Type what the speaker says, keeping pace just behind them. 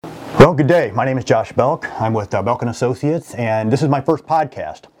Well, good day. My name is Josh Belk. I'm with Belk & Associates, and this is my first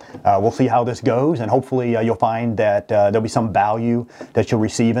podcast. We'll see how this goes, and hopefully you'll find that there'll be some value that you'll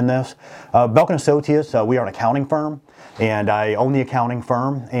receive in this. Belk & Associates, we are an accounting firm, and I own the accounting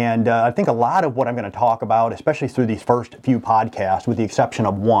firm, and I think a lot of what I'm going to talk about, especially through these first few podcasts, with the exception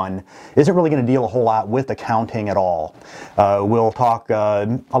of one, isn't really going to deal a whole lot with accounting at all. We'll talk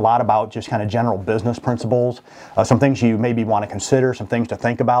a lot about just kind of general business principles, some things you maybe want to consider, some things to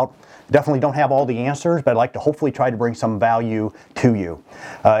think about. Definitely don't have all the answers, but I'd like to hopefully try to bring some value to you.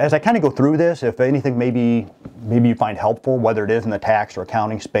 As I kind of go through this, if anything maybe you find helpful, whether it is in the tax or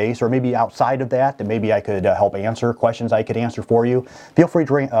accounting space, or maybe outside of that, then maybe I could help answer questions I could answer for you, feel free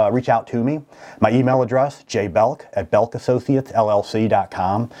to reach out to me. My email address,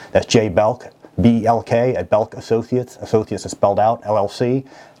 jbelk@belkassociatesllc.com. That's jbelk, B-E-L-K, at Belk Associates. Associates is spelled out,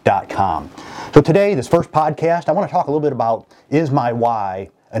 LLC.com. So today, this first podcast, I want to talk a little bit about, is my why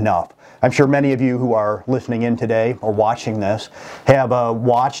enough? I'm sure many of you who are listening in today or watching this have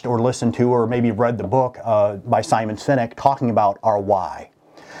watched or listened to or maybe read the book by Simon Sinek talking about our why.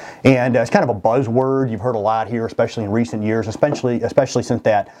 And it's kind of a buzzword. You've heard a lot here, especially in recent years, especially since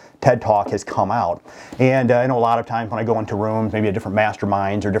that TED Talk has come out. And I know a lot of times when I go into rooms, maybe at different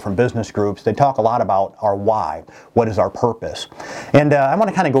masterminds or different business groups, they talk a lot about our why. What is our purpose? And I want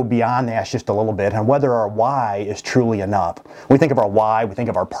to kind of go beyond that just a little bit and whether our why is truly enough. When we think of our why, we think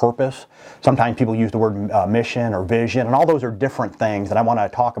of our purpose. Sometimes people use the word mission or vision, and all those are different things, and I want to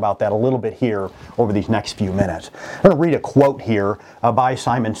talk about that a little bit here over these next few minutes. I'm going to read a quote here by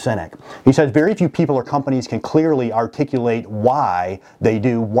Simon Sinek. He says, very few people or companies can clearly articulate why they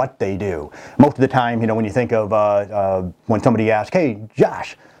do what they do. Most of the time, when you think of when somebody asks, hey,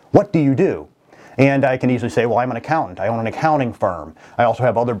 Josh, what do you do? And I can easily say, well, I'm an accountant. I own an accounting firm. I also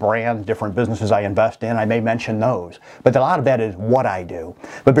have other brands, different businesses I invest in. I may mention those. But a lot of that is what I do.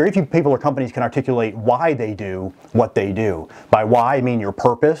 But very few people or companies can articulate why they do what they do. By why, I mean your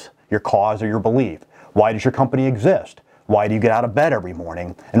purpose, your cause, or your belief. Why does your company exist? Why do you get out of bed every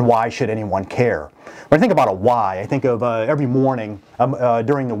morning? And why should anyone care? When I think about a why, I think of every morning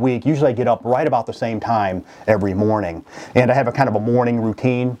during the week. Usually I get up right about the same time every morning. And I have a kind of a morning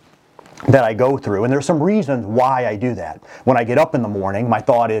routine that I go through, and there's some reasons why I do that. When I get up in the morning, my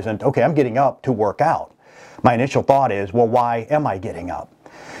thought isn't, okay, I'm getting up to work out. My initial thought is, well, why am I getting up?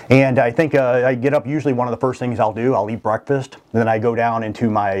 And I think I get up, usually one of the first things I'll do, I'll eat breakfast, and then I go down into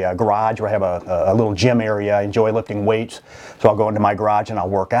my garage where I have a little gym area. I enjoy lifting weights, so I'll go into my garage and I'll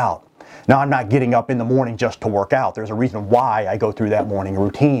work out. Now, I'm not getting up in the morning just to work out. There's a reason why I go through that morning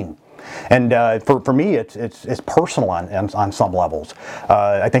routine. And for me, it's personal on some levels.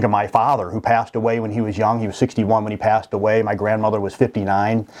 I think of my father, who passed away when he was young. He was 61 when he passed away. My grandmother was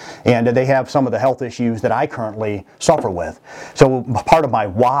 59. And they have some of the health issues that I currently suffer with. So part of my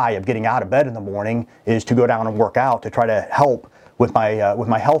why of getting out of bed in the morning is to go down and work out to try to help with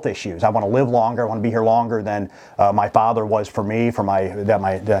my health issues. I want to live longer. I want to be here longer than my father was for me, than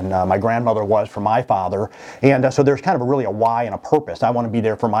my grandmother was for my father. And so there's kind of really a why and a purpose. I want to be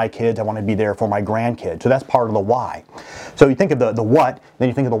there for my kids. I want to be there for my grandkids. So that's part of the why. So you think of the what, then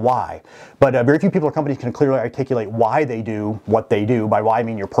you think of the why. But very few people or companies can clearly articulate why they do what they do. By why, I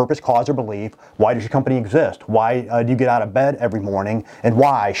mean your purpose, cause, or belief. Why does your company exist? Why do you get out of bed every morning? And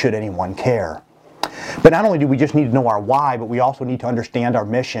why should anyone care? But not only do we just need to know our why, but we also need to understand our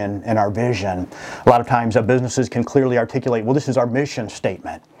mission and our vision. A lot of times businesses can clearly articulate, well, this is our mission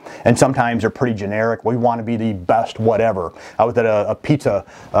statement. And sometimes they're pretty generic. We want to be the best whatever. I was at a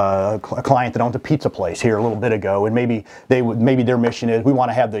client that owns a pizza place here a little bit ago, and maybe their mission is we want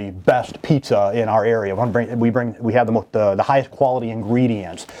to have the best pizza in our area. We have the highest quality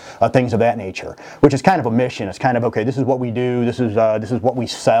ingredients, things of that nature, which is kind of a mission. It's kind of, okay, this is what we do. This is what we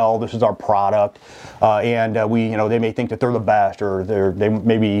sell. This is our product, and they may think that they're the best, or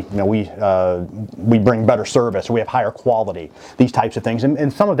we bring better service, or we have higher quality. These types of things,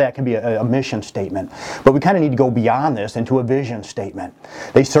 and some of that can be a mission statement, but we kind of need to go beyond this into a vision statement.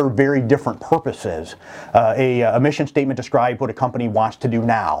 They serve very different purposes. A mission statement describes what a company wants to do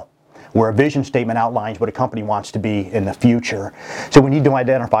now, where a vision statement outlines what a company wants to be in the future. So we need to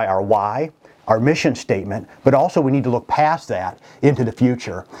identify our why, our mission statement, but also we need to look past that into the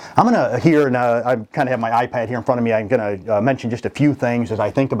future. I'm going to here, and I kind of have my iPad here in front of me, I'm going to mention just a few things as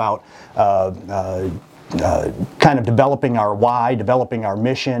I think about kind of developing our why, developing our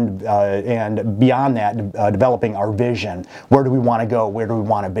mission, and beyond that, developing our vision. Where do we want to go? Where do we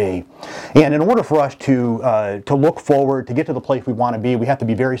want to be? And in order for us to look forward, to get to the place we want to be, we have to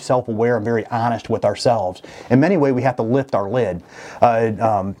be very self-aware and very honest with ourselves. In many ways, we have to lift our lid.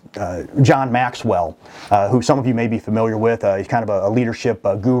 John Maxwell, who some of you may be familiar with, he's kind of a leadership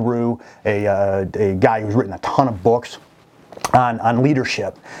guru, a guy who's written a ton of books on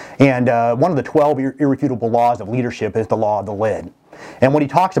leadership. And one of the 12 irrefutable laws of leadership is the law of the lid. And what he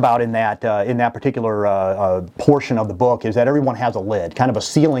talks about in that particular portion of the book is that everyone has a lid, kind of a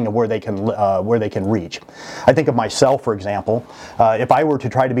ceiling of where they can reach. I think of myself, for example. If I were to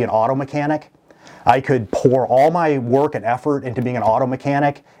try to be an auto mechanic, I could pour all my work and effort into being an auto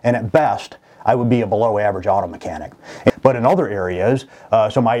mechanic, and at best, I would be a below average auto mechanic. But in other areas,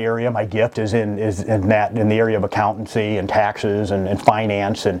 so my area, my gift is in the area of accountancy and taxes and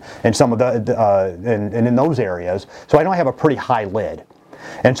finance and some of and in those areas. So I know I have a pretty high lid.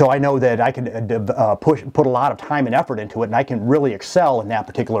 And so I know that I can put a lot of time and effort into it, and I can really excel in that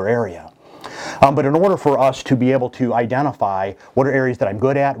particular area. But in order for us to be able to identify what are areas that I'm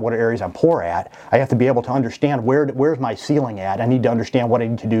good at, what are areas I'm poor at, I have to be able to understand where's my ceiling at. I need to understand what I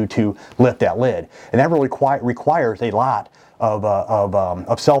need to do to lift that lid. And that really requires a lot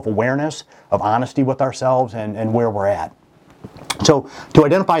of self-awareness, of honesty with ourselves and where we're at. So to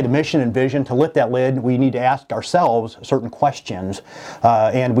identify the mission and vision, to lift that lid, we need to ask ourselves certain questions,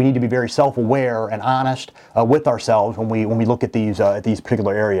 and we need to be very self-aware and honest with ourselves when we look at these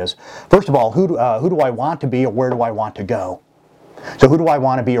particular areas. First of all, who do I want to be, or where do I want to go? So who do I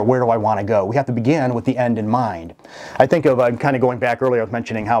want to be, or where do I want to go? We have to begin with the end in mind. I think of, I'm kind of going back earlier, I was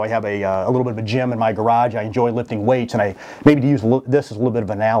mentioning how I have a little bit of a gym in my garage. I enjoy lifting weights, and maybe to use this as a little bit of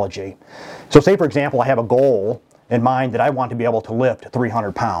an analogy. So say, for example, I have a goal in mind that I want to be able to lift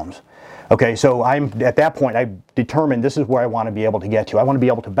 300 pounds. Okay, so at that point, I've determined this is where I want to be able to get to. I want to be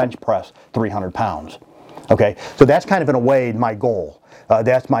able to bench press 300 pounds. Okay, so that's kind of in a way my goal.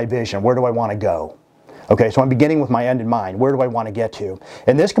 That's my vision. Where do I want to go? Okay, so I'm beginning with my end in mind. Where do I want to get to?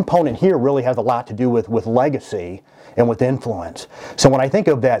 And this component here really has a lot to do with legacy and with influence. So when I think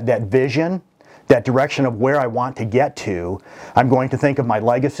of that vision, that direction of where I want to get to, I'm going to think of my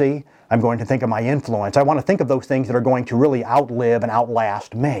legacy. I'm going to think of my influence. I want to think of those things that are going to really outlive and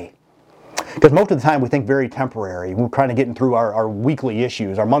outlast me. Because most of the time we think very temporary. We're kind of getting through our weekly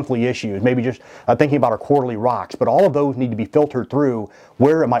issues, our monthly issues, maybe just thinking about our quarterly rocks. But all of those need to be filtered through,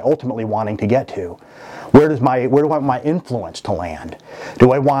 where am I ultimately wanting to get to? Where do I want my influence to land?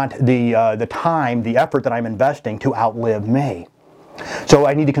 Do I want the time, the effort that I'm investing to outlive me? So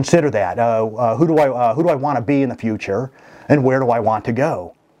I need to consider that. Who do I want to be in the future, and where do I want to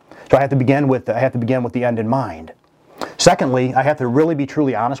go? So I have to begin with the end in mind. Secondly, I have to really be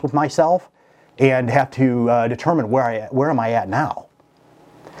truly honest with myself and have to determine where am I at now.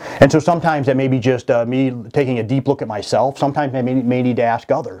 And so sometimes that may be just me taking a deep look at myself. Sometimes I may need to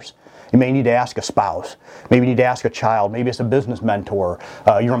ask others. You may need to ask a spouse. Maybe you need to ask a child. Maybe it's a business mentor,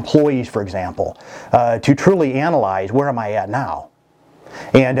 your employees, for example, to truly analyze where am I at now.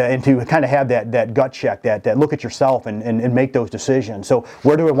 And to kind of have that gut check, that look at yourself and make those decisions. So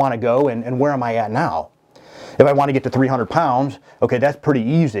where do I want to go, and where am I at now? If I want to get to 300 pounds, okay, that's pretty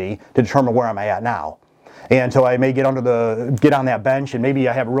easy to determine where am I at now. And so I may get on that bench, and maybe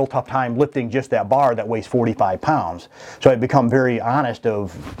I have a real tough time lifting just that bar that weighs 45 pounds. So I become very honest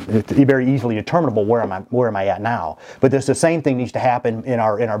very easily determinable where am I at now. But the same thing needs to happen in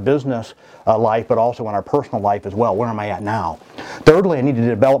our business life, but also in our personal life as well. Where am I at now? Thirdly, I need to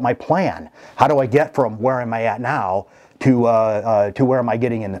develop my plan. How do I get from where am I at now to where am I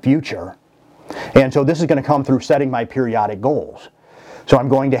getting in the future? And so this is going to come through setting my periodic goals. So I'm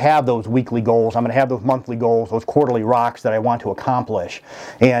going to have those weekly goals, I'm going to have those monthly goals, those quarterly rocks that I want to accomplish.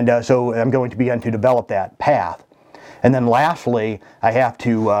 And so I'm going to begin to develop that path. And then lastly, I have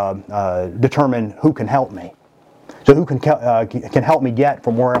to determine who can help me. So who can help me get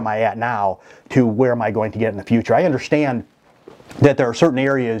from where am I at now to where am I going to get in the future. I understand that there are certain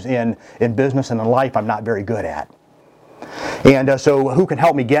areas in business and in life I'm not very good at. And so who can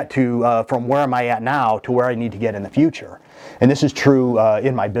help me get to from where am I at now to where I need to get in the future? And this is true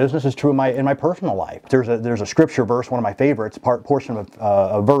in my business, it's true in my personal life. There's a scripture verse, one of my favorites, portion of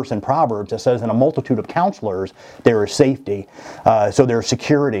a verse in Proverbs that says, in a multitude of counselors there is safety. So there's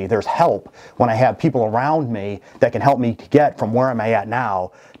security, there's help when I have people around me that can help me to get from where am I at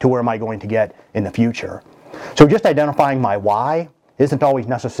now to where am I going to get in the future. So just identifying my why isn't always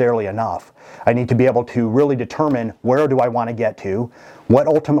necessarily enough. I need to be able to really determine where do I want to get to, what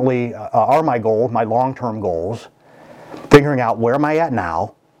ultimately are my goals, my long-term goals, figuring out where am I at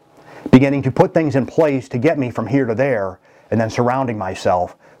now, beginning to put things in place to get me from here to there, and then surrounding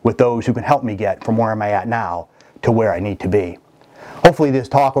myself with those who can help me get from where I'm at now to where I need to be. Hopefully this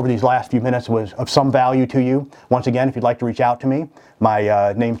talk over these last few minutes was of some value to you. Once again, if you'd like to reach out to me,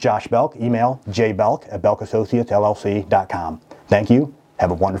 my name's Josh Belk. Email jbelk@belkassociatesllc.com. Thank you.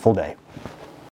 Have a wonderful day.